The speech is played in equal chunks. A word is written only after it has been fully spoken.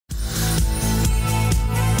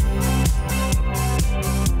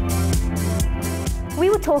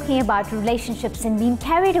talking about relationships and being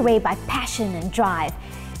carried away by passion and drive.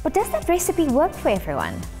 But does that recipe work for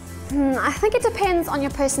everyone? I think it depends on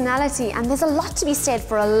your personality, and there's a lot to be said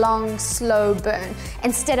for a long, slow burn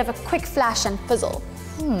instead of a quick flash and fizzle.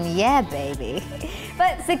 Yeah, baby.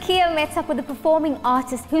 But Zakeeya met up with a performing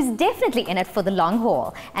artist who's definitely in it for the long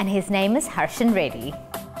haul, and his name is Harshn Reddy.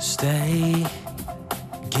 Stay,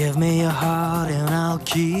 give me your heart and I'll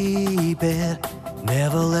keep it.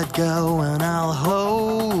 Never let go and I'll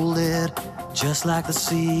hold it, just like the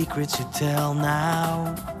secrets you tell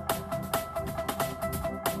now.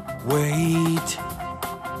 Wait,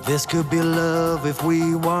 this could be love if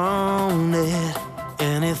we want it.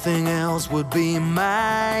 Anything else would be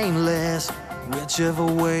mindless, whichever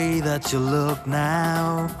way that you look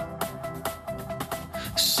now.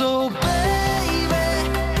 So baby,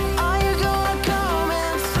 are you gonna come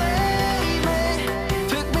and save me?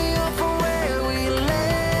 Pick me up from where we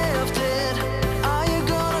left it. Are you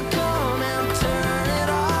gonna come and turn it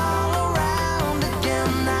all around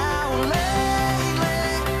again now? Lately,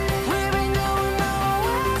 we've been going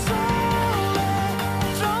nowhere slowly,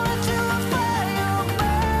 thrown into a fire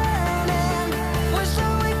burning. Wish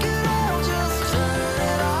that we could all just turn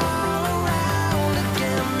it all around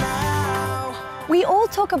again now. We all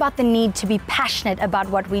talk about the need to be passionate about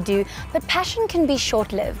what we do, but passion can be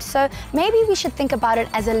short-lived. So maybe we should think about it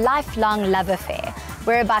as a lifelong love affair.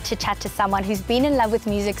 We're about to chat to someone who's been in love with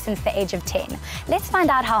music since the age of 10. Let's find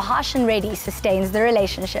out how Harshn Reddy sustains the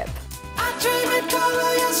relationship.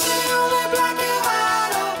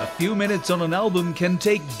 A few minutes on an album can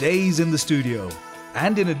take days in the studio.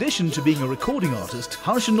 And in addition to being a recording artist,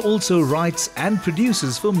 Harshn also writes and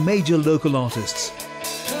produces for major local artists.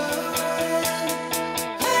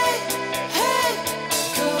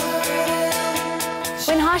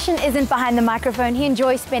 When Harshn isn't behind the microphone, he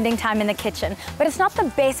enjoys spending time in the kitchen, but it's not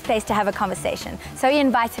the best place to have a conversation. So he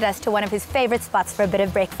invited us to one of his favorite spots for a bit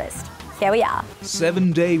of breakfast. Here we are.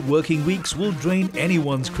 7-day working weeks will drain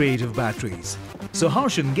anyone's creative batteries. So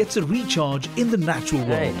Harshn gets a recharge in the natural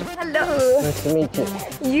world. Hello. Nice to meet you.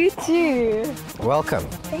 You too. Welcome.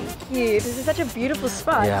 Thank you. This is such a beautiful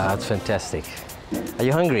spot. Yeah, it's fantastic. Are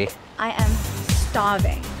you hungry? I am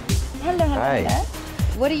starving. Hello, hello, Hi. hello.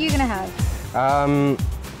 What are you going to have?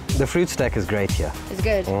 The fruit stack is great here. It's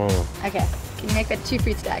good. Okay. Can you make that 2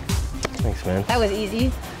 fruit stacks? Thanks, man. That was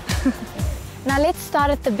easy. Now let's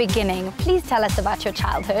start at the beginning. Please tell us about your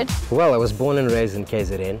childhood. Well, I was born and raised in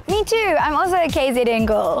KZN. Me too. I'm also a KZN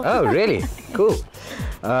girl. Oh, really? Cool.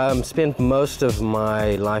 Spent most of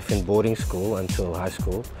my life in boarding school until high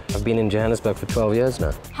school. I've been in Johannesburg for 12 years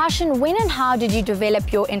now. Harshn, when and how did you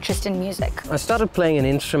develop your interest in music? I started playing an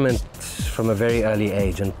instrument from a very early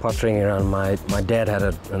age and pottering around. My dad had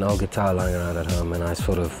an old guitar lying around at home, and I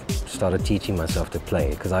sort of started teaching myself to play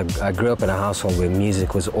because I grew up in a household where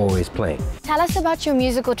music was always playing. Tell us about your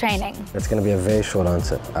musical training. That's going to be a very short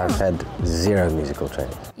answer. I've had 0 musical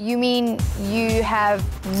training. You mean you have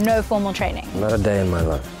no formal training? Not a day in my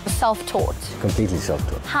life. Self-taught? Completely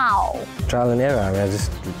self-taught. How? Trial and error. I mean, I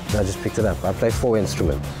just picked it up. I play 4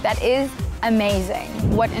 instruments. That is amazing.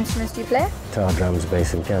 What instruments do you play? Guitar, drums,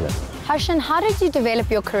 bass, and piano. Harshn, how did you develop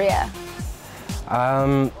your career?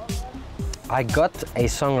 I got a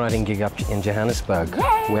songwriting gig up in Johannesburg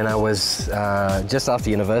when I was just after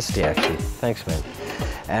university, actually. Thanks, man.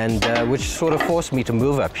 And which sort of forced me to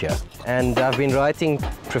move up here. And I've been writing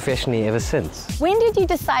professionally ever since. When did you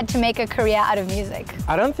decide to make a career out of music?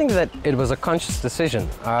 I don't think that it was a conscious decision.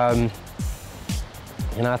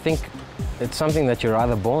 You know, I think it's something that you're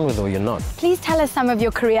either born with or you're not. Please tell us some of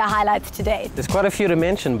your career highlights to date. There's quite a few to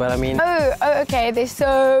mention, but I mean... Oh, okay, there's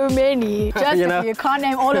so many. Just You know? you can't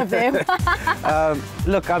name all of them.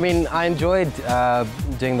 Look, I mean, I enjoyed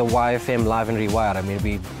doing the YFM Live and Rewired. I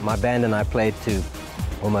mean, my band and I played to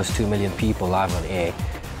almost 2 million people live on air,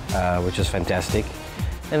 which was fantastic.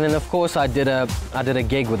 And then, of course, I did a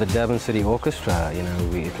gig with the Durban City Orchestra. You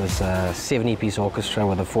know, it was a 70-piece orchestra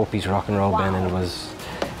with a 4-piece rock and roll band, and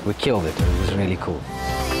we killed it. It was really cool.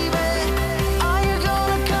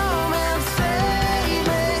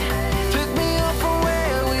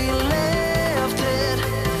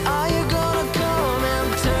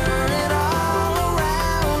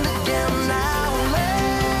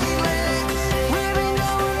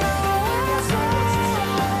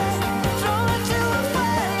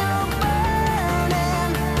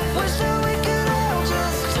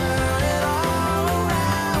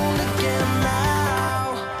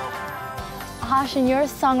 Harshn, you're a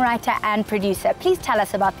songwriter and producer. Please tell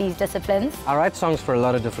us about these disciplines. I write songs for a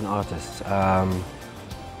lot of different artists. A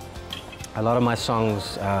lot of my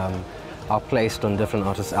songs are placed on different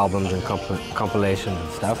artists' albums and compilations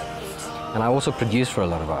and stuff. And I also produce for a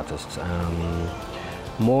lot of artists.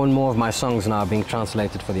 More and more of my songs now are being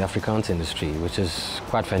translated for the Afrikaans industry, which is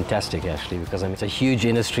quite fantastic actually, because I mean, it's a huge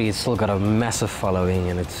industry, it's still got a massive following,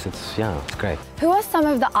 and it's great. Who are some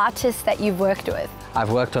of the artists that you've worked with?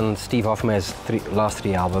 I've worked on Steve Hofmeyr's last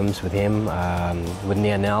 3 albums with him, with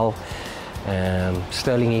Nia Nell,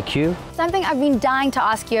 Sterling EQ. Something I've been dying to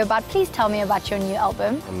ask you about. Please tell me about your new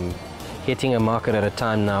album. I'm hitting a market at a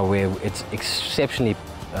time now where it's exceptionally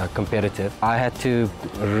competitive. I had to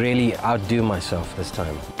really outdo myself this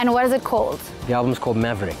time. And what is it called? The album's called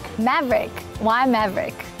Maverick. Maverick. Why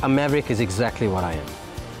Maverick? A maverick is exactly what I am.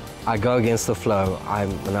 I go against the flow.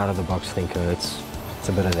 I'm an out-of-the-box thinker. It's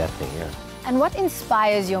a bit of that thing, yeah. And what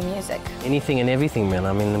inspires your music? Anything and everything, man.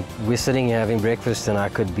 I mean, we're sitting here having breakfast and I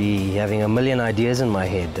could be having a million ideas in my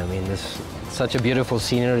head. I mean, there's such a beautiful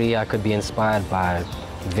scenery. I could be inspired by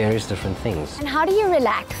various different things. And how do you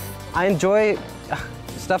relax? I enjoy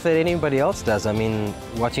stuff that anybody else does. I mean,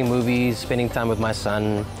 watching movies, spending time with my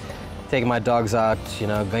son, taking my dogs out, you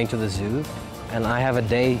know, going to the zoo. And I have a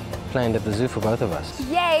day planned at the zoo for both of us.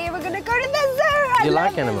 Yay, we're gonna go to the zoo! You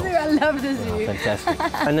like animals? I love the zoo. Oh, fantastic.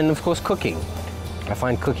 And then, of course, cooking. I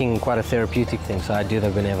find cooking quite a therapeutic thing, so I do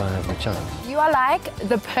that whenever I have the chance. You are like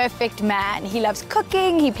the perfect man. He loves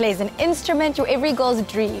cooking, he plays an instrument, you're every girl's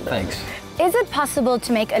dream. Thanks. Is it possible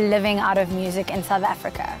to make a living out of music in South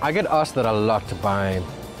Africa? I get asked that a lot by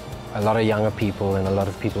a lot of younger people and a lot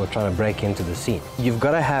of people who are trying to break into the scene. You've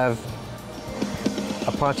got to have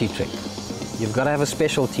a party trick. You've got to have a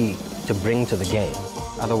specialty to bring to the game.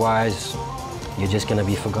 Otherwise, you're just going to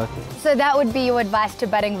be forgotten. So that would be your advice to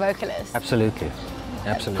budding vocalists? Absolutely.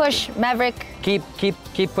 Absolutely. Push, Maverick.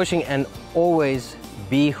 Keep pushing and always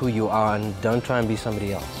be who you are and don't try and be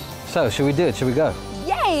somebody else. So, should we do it? Should we go?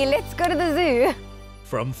 Yay, let's go to the zoo.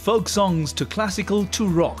 From folk songs to classical to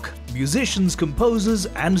rock, musicians, composers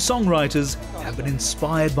and songwriters have been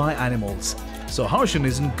inspired by animals. So Harshn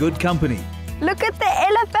is in good company. Look at the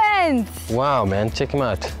elephants! Wow, man, check him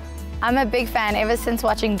out. I'm a big fan ever since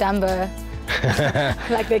watching Dumbo.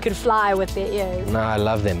 Like they could fly with their ears. No, I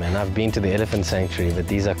love them, man. I've been to the elephant sanctuary, but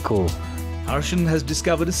these are cool. Harshn has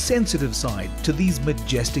discovered a sensitive side to these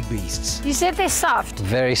majestic beasts. You said they're soft.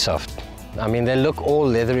 Very soft. I mean, they look all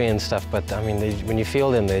leathery and stuff, but I mean, when you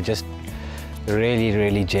feel them, they're just really,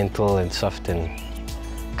 really gentle and soft and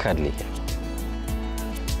cuddly.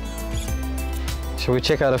 Shall we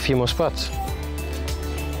check out a few more spots?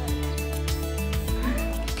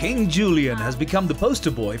 King Julian has become the poster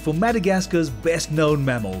boy for Madagascar's best-known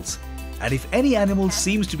mammals. And if any animal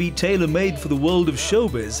seems to be tailor-made for the world of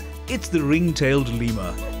showbiz, it's the ring-tailed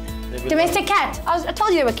lemur. Domestic cat. I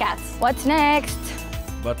told you they were cats. What's next?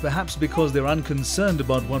 But perhaps because they're unconcerned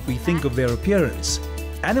about what we think of their appearance,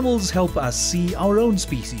 animals help us see our own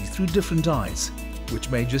species through different eyes, which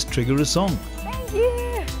may just trigger a song. Thank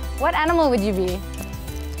you. What animal would you be?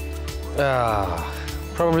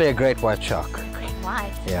 Probably a great white shark. Great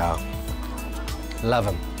white. Yeah. Love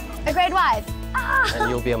him. A great white. And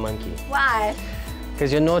you'll be a monkey. Why?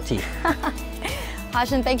 Because you're naughty.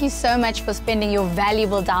 Harshn, thank you so much for spending your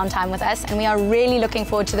valuable downtime with us, and we are really looking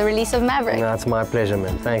forward to the release of Maverick. No, it's my pleasure,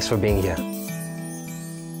 man. Thanks for being here.